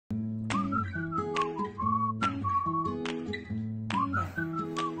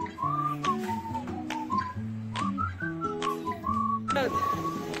out.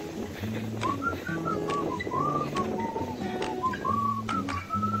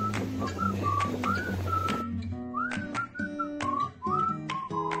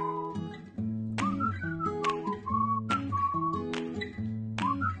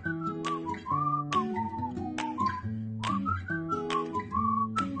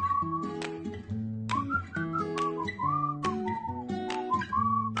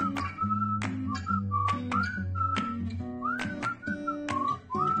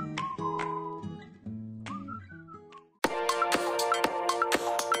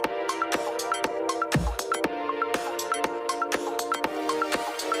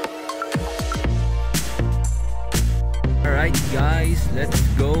 Alright guys, let's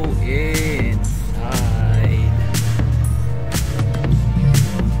go inside.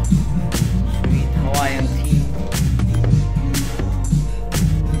 Sweet Hawaiian tea.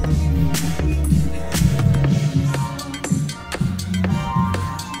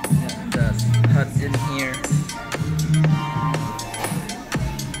 Got the hut in here.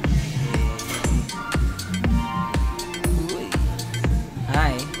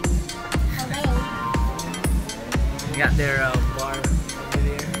 Hi. Got their bar over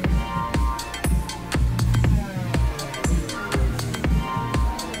there.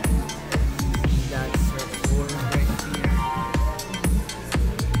 That's her floor right here.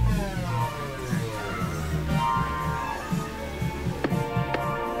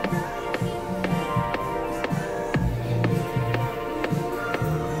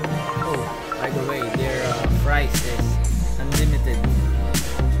 Oh, by the way, their price is unlimited.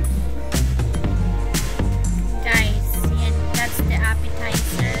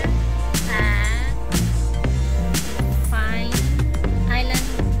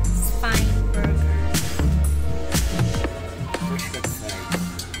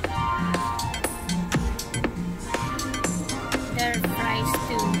 Their fries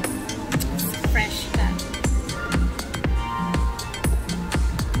too, fresh cut,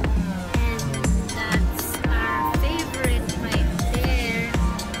 and that's our favorite right there,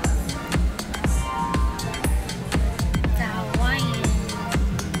 the Hawaiian.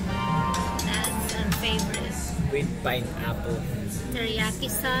 That's our favorite. With pineapple. Teriyaki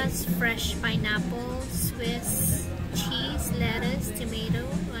sauce, fresh pineapple, Swiss cheese, lettuce, tomato,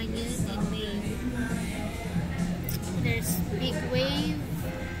 onion, and mayo. There's Big Wave.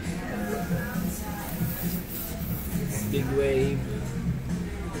 Big Wave.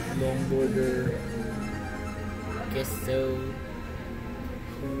 Long Border. Queso.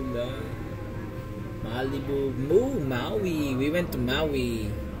 Hula. Malibu. Maui. We went to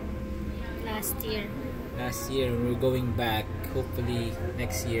Maui Last year. last year. We're going back. Hopefully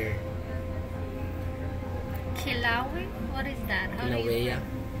next year. Kilauea? What is that? How do you Kilauea.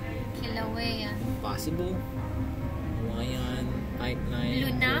 Kilauea. Possible. Hawaiian.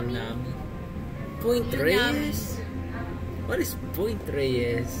 Pipeline. Lunami? Point Lunami. Reyes? What is Point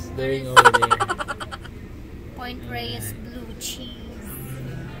Reyes doing over there? Point Reyes blue cheese.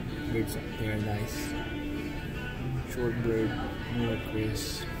 Birds of Paradise. Shorebird. More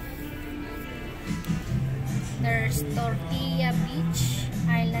Chris. There's Tortilla Beach,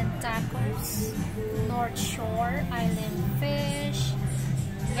 Island Tacos, North Shore, Island Fish,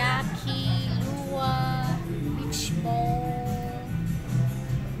 Yaki, Lua, Beach Bowl,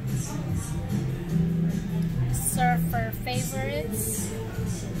 Surfer Favorites,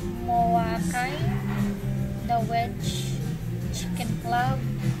 Moakai, The Wedge, Chicken Club.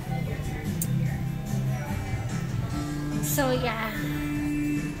 So yeah,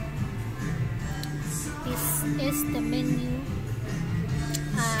 this is the menu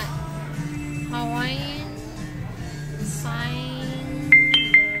at Hawaiian Fine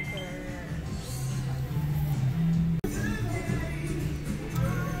Burgers.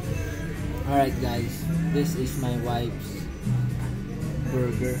 Alright guys, this is my wife's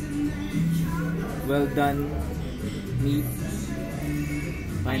burger. Well done meat,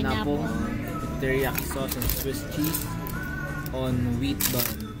 pineapple, teriyaki sauce and Swiss cheese on wheat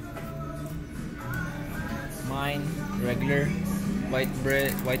bun. Mine, regular white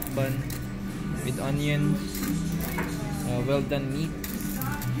bread, white bun with onions, well done meat,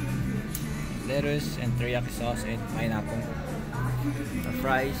 lettuce and teriyaki sauce and pineapple. The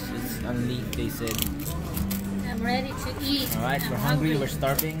fries is only, they said. I'm ready to eat. Alright, we're hungry, we're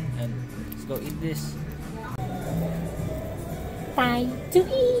starving, and let's go eat this. Time to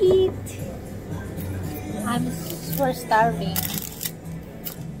eat. We're starving.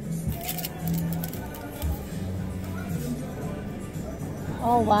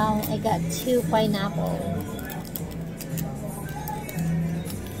 Oh wow, I got 2 pineapple.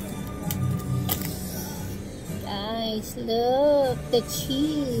 Guys. nice. Look, the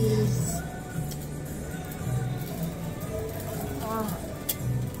cheese. Ah.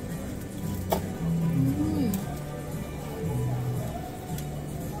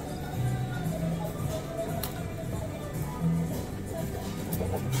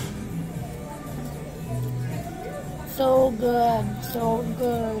 So good, so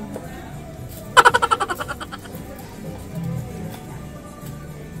good.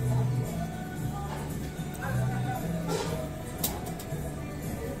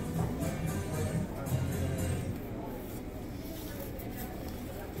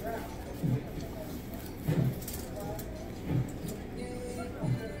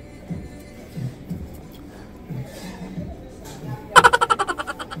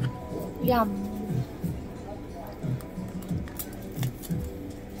 Yum.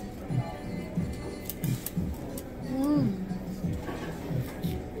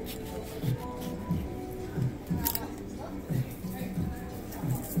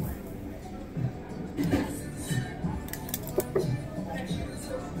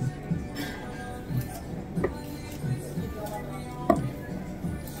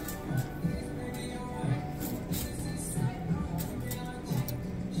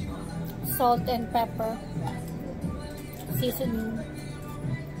 Salt and pepper seasoning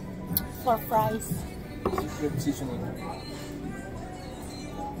for fries. Secret seasoning.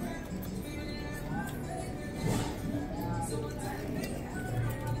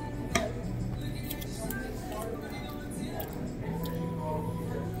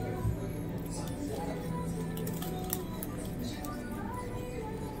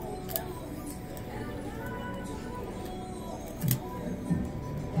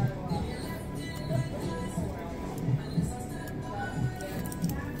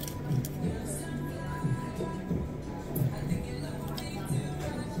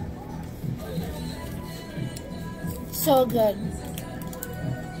 So good.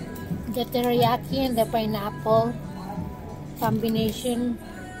 The teriyaki and the pineapple combination.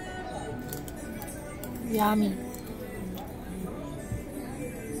 Yummy.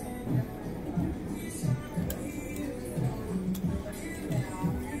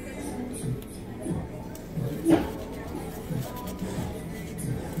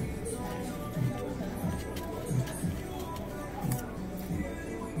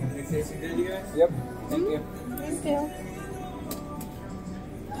 Yep. Thank you. Thank you.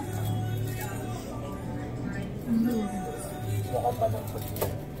 Mukhang malungkot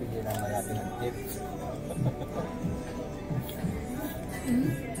yun. Sige naman natin ng tip.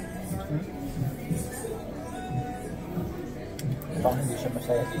 Baka hindi siya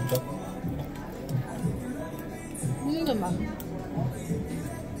masaya dito. Hindi naman.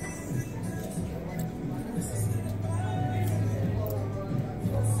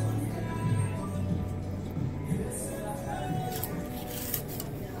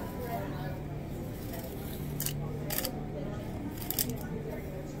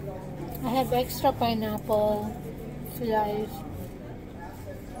 I have extra pineapple slice.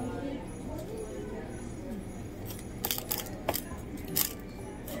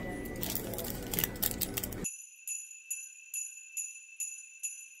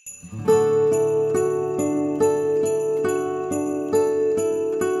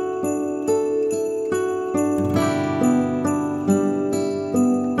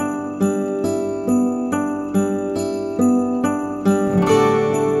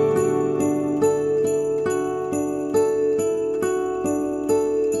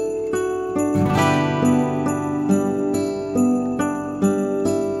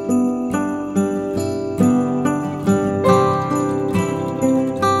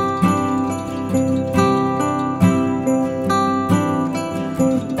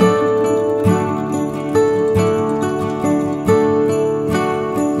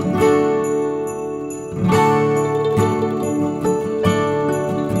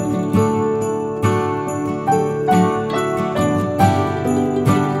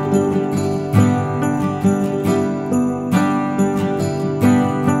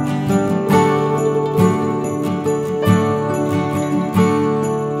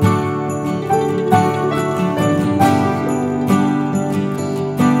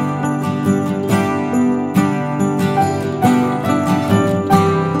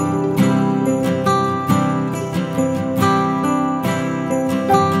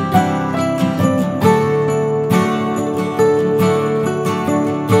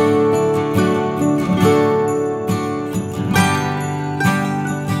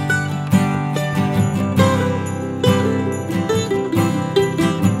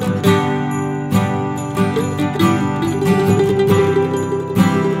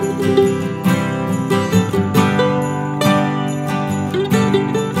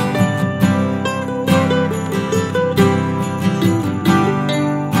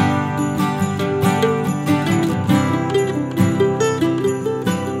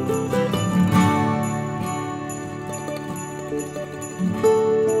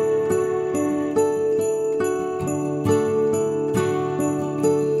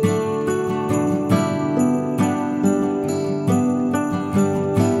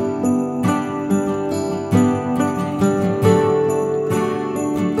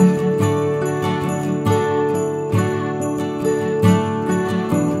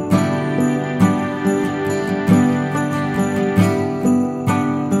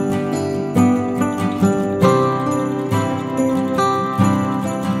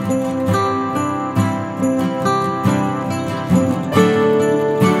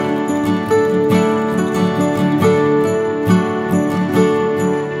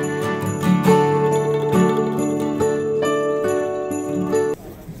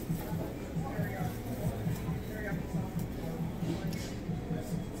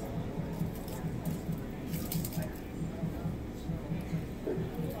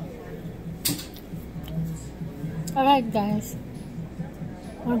 Alright guys,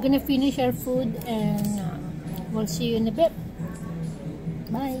 we're gonna finish our food and we'll see you in a bit.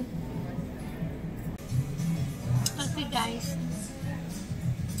 Bye. Okay guys,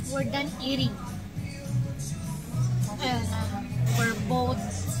 we're done eating and we're both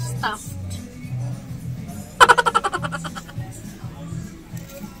stuffed.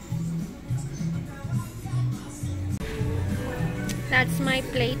 That's my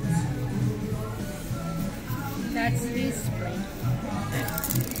plate. That's his plate.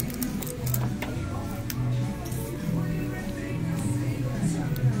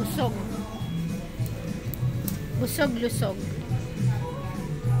 Busog. Busog-lusog.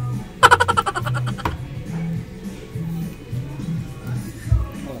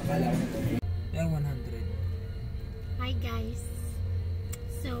 Oh, kala ko na to. Yeah, 100. Hi guys.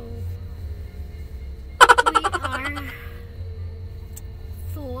 So we are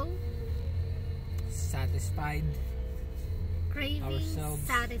full, Satisfied. craving Ourselves.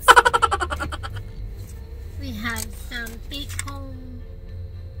 satisfied. We have some take-home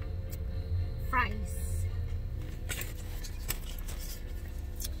fries.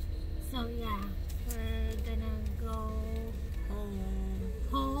 So yeah, we're gonna go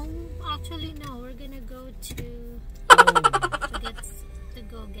home. Actually, no, we're gonna go to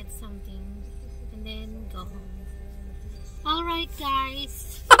get something and then go home. All right,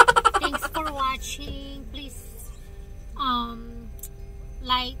 guys. Thanks for watching. Please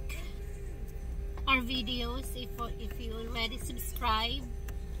like our videos if you already subscribe.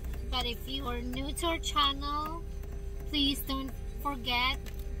 But if you are new to our channel, please don't forget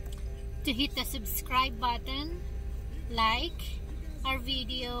to hit the subscribe button, like our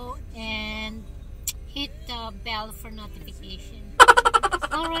video, and hit the bell for notification.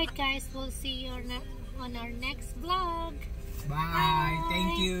 Alright guys, we'll see you on our next vlog. Bye.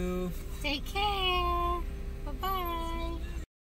 Thank you. Take care. Bye-bye.